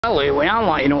Well, here we are,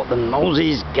 like, at the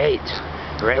Moses Gate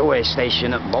railway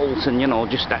station at Bolton,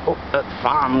 just up at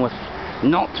Farnworth,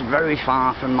 not very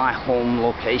far from my home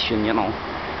location,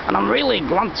 And I'm really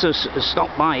glad to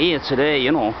stop by here today,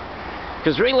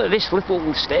 because really this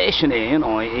little station here,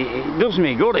 it does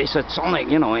me good. It's a tonic,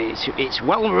 it's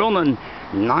well run and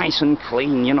nice and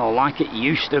clean, like it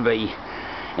used to be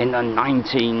in the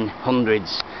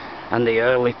 1900s and the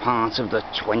early part of the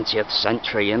 20th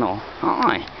century,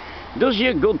 Aye. Does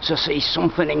you good to see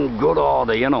something in good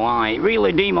order, It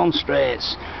really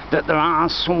demonstrates that there are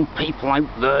some people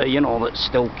out there, that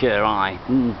still care,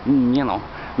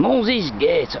 Moses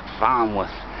Gate at Farnworth.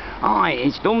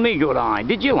 It's done me good,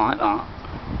 Did you like that?